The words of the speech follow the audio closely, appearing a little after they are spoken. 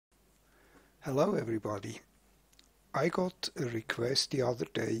Hello everybody. I got a request the other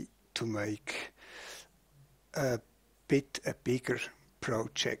day to make a a bigger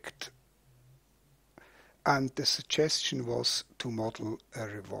project, and the suggestion was to model a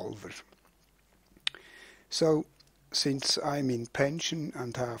revolver. So since I'm in pension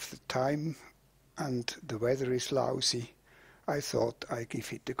and have the time and the weather is lousy, I thought I'd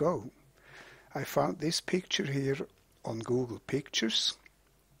give it a go. I found this picture here on Google Pictures.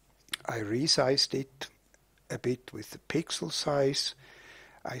 I resized it a bit with the pixel size.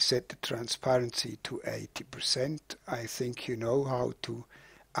 I set the transparency to 80%. I think you know how to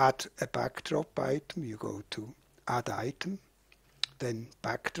add a backdrop item. You go to Add Item, then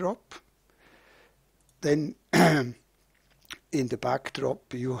Backdrop. Then in the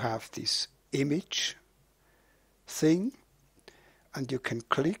backdrop you have this image thing, and you can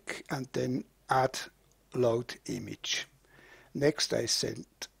click and then add Load Image. Next I set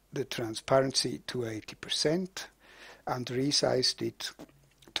the transparency to 80% and resized it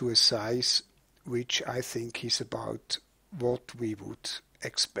to a size which I think is about what we would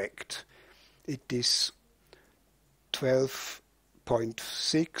expect. It is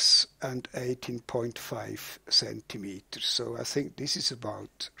 12.6 and 18.5 centimeters, so I think this is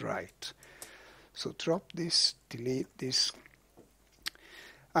about right. So drop this, delete this,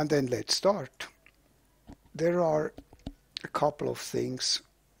 and then let's start. There are a couple of things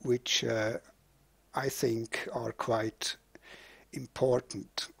which I think are quite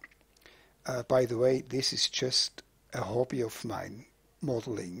important. By the way, this is just a hobby of mine,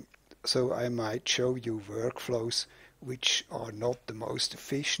 modeling, so I might show you workflows which are not the most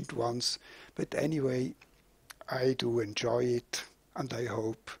efficient ones, but anyway, I do enjoy it, and I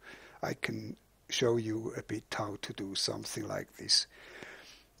hope I can show you a bit how to do something like this.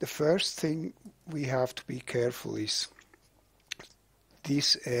 The first thing we have to be careful is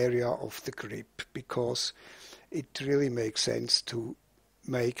this area of the grip, because it really makes sense to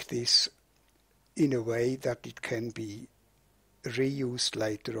make this in a way that it can be reused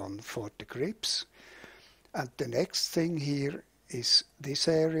later on for the grips. And the next thing here is this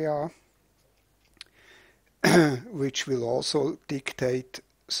area which will also dictate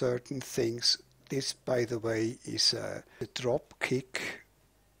certain things. This, by the way, is a drop kick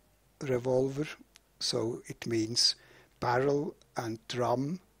revolver, so it means barrel and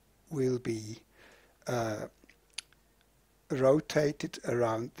drum will be rotated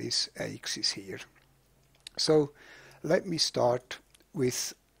around this axis here. So let me start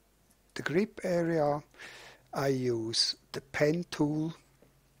with the grip area. I use the pen tool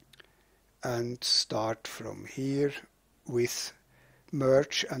and start from here with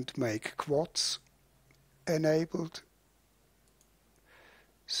merge and make quads enabled.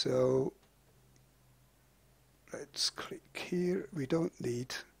 So let's click here. We don't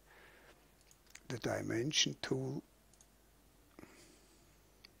need the dimension tool.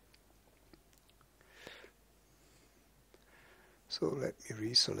 So let me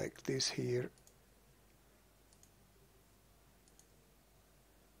reselect this here.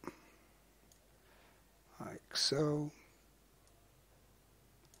 Like so.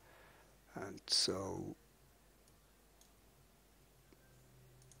 And so.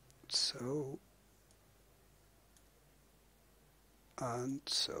 So. And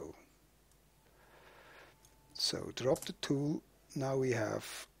so. So drop the tool. Now we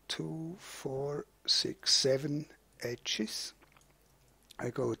have 2, 4, 6, 7 edges. I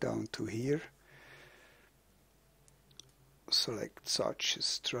go down to here, select such a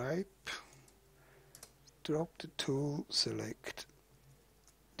stripe, drop the tool, select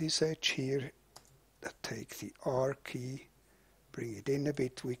this edge here, take the R key, bring it in a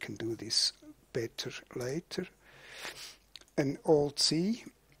bit. We can do this better later. And Alt-C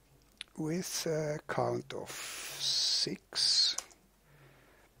with a count of 6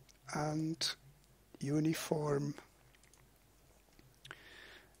 and uniform.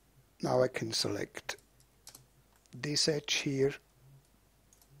 Now I can select this edge here,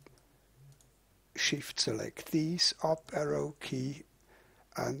 shift select these, up arrow key,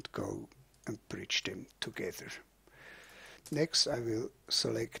 and go and bridge them together. Next I will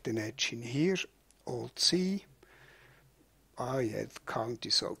select an edge in here, Alt-C. Yeah, the count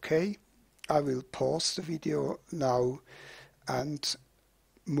is okay. I will pause the video now and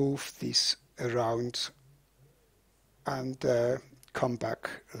move this around and come back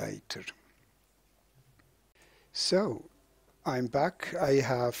later. So I'm back. I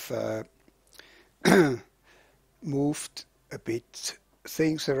have moved a bit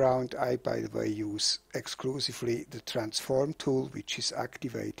things around. I, by the way, use exclusively the transform tool, which is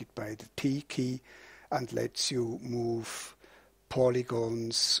activated by the T key and lets you move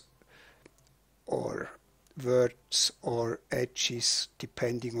polygons or words or edges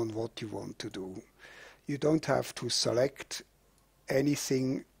depending on what you want to do. You don't have to select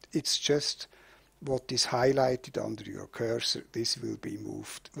anything, it's just what is highlighted under your cursor. This will be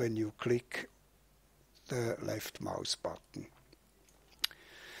moved when you click the left mouse button.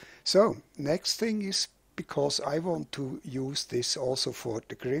 So next thing is, because I want to use this also for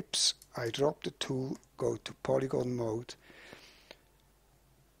the grips, I drop the tool, go to polygon mode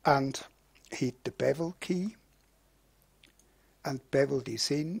and hit the bevel key and bevel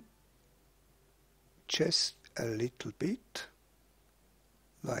this in just a little bit,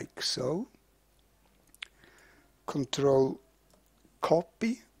 like so. Control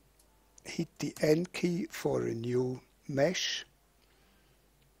copy, hit the N key for a new mesh,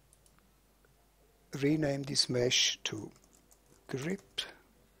 rename this mesh to grip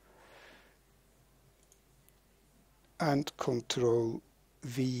and Control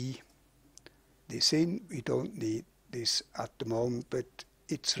V this in. We don't need this at the moment, but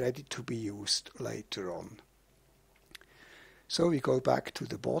it's ready to be used later on. So we go back to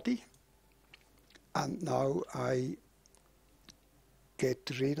the body, and now I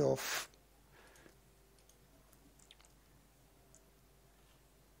get rid of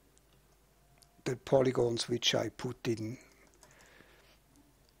the polygons which I put in.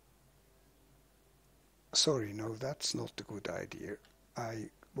 Sorry, no, that's not a good idea. I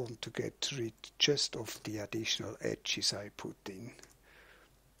want to get rid just of the additional edges I put in.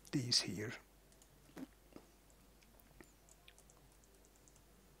 These here.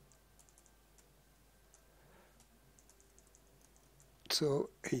 So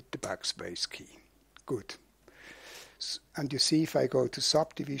hit the backspace key. Good. And you see, if I go to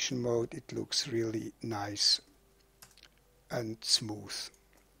subdivision mode, it looks really nice and smooth.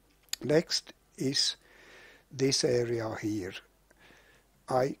 Next is this area here.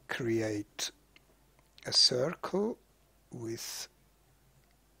 I create a circle with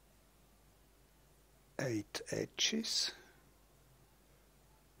 8 edges,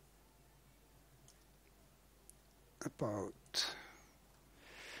 about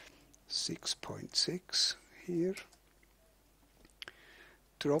 6.6 here.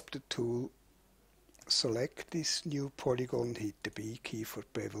 Drop the tool, select this new polygon, hit the B key for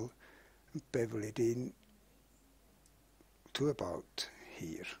bevel, and bevel it in to about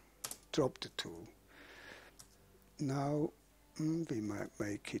here. Drop the tool. Now we might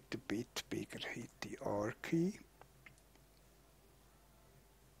make it a bit bigger. Hit the R key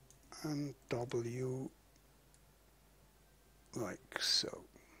and W, like so.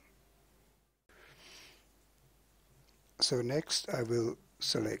 So next I will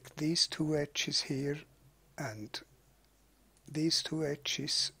select these 2 edges here and these 2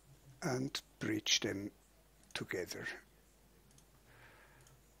 edges and bridge them together,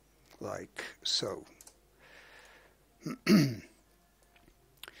 like so.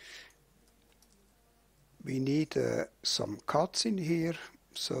 We need some cuts in here,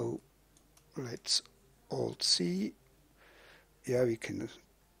 so let's Alt C. Yeah, we can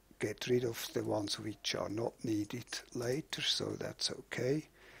get rid of the ones which are not needed later, so that's okay.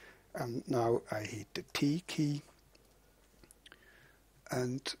 And now I hit the T key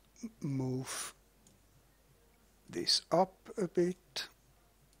and move this up a bit,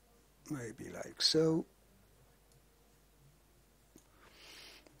 maybe like so.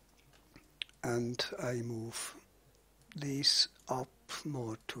 And I move these up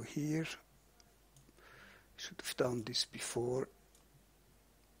more to here. Should have done this before.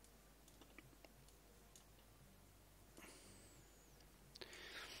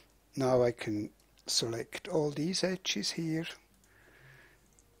 Now I can select all these edges here,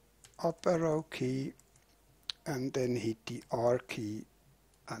 up arrow key, and then hit the R key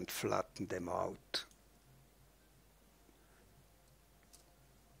and flatten them out.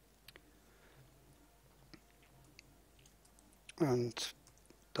 And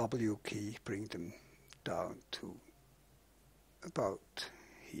W key, bring them down to about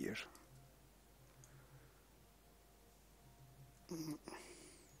here.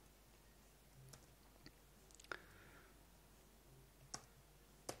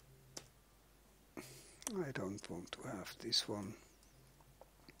 I don't want to have this one.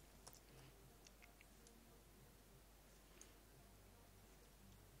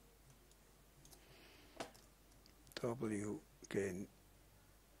 W again,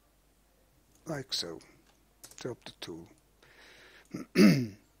 like so. Drop the tool.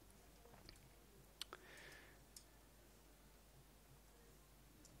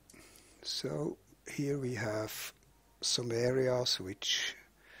 So here we have some areas which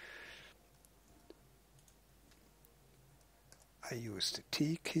I use the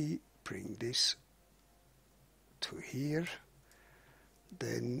T key, bring this to here,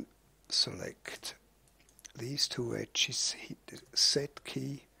 then select these two edges, hit the Z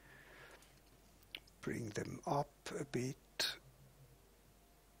key, bring them up a bit,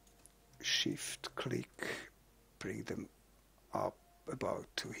 shift click, bring them up about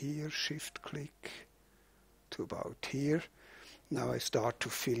to here, shift click to about here. Now I start to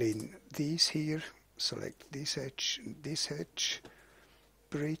fill in these here, select this edge and this edge,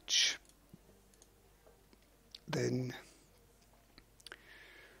 bridge, then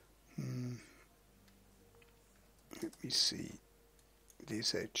let me see,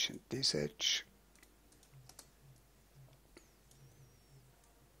 this edge and this edge.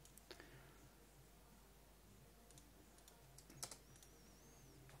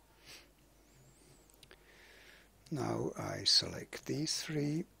 Now I select these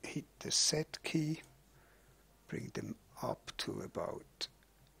three, hit the Z key, bring them up to about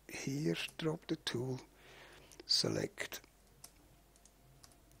here, drop the tool, select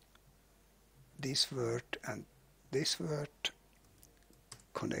this word and this word,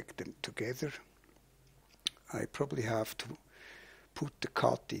 connect them together. I probably have to put the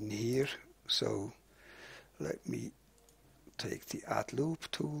cut in here, so let me take the add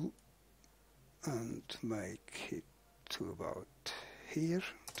loop tool and make it to about here,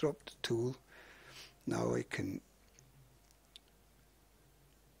 drop the tool. Now I can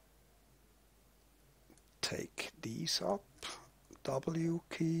take these up, W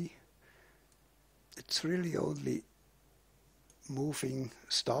key. It's really only moving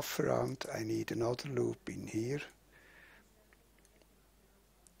stuff around. I need another loop in here.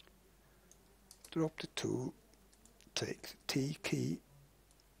 Drop the tool, take the T key,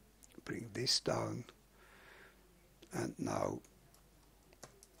 bring this down, and now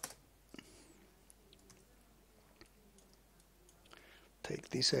take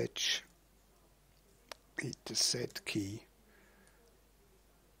this edge, hit the Z key,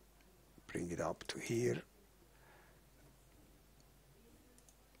 bring it up to here,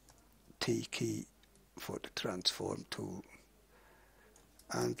 T key for the transform tool,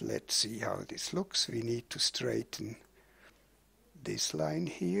 and let's see how this looks. We need to straighten this line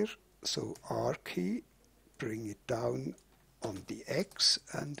here, so R key, bring it down on the X,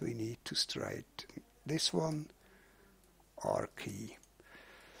 and we need to straighten this one, R key.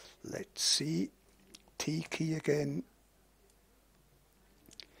 Let's see, T key again.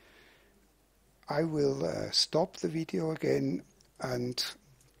 I will stop the video again and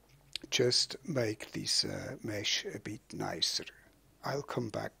just make this mesh a bit nicer. I'll come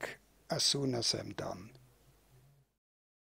back as soon as I'm done.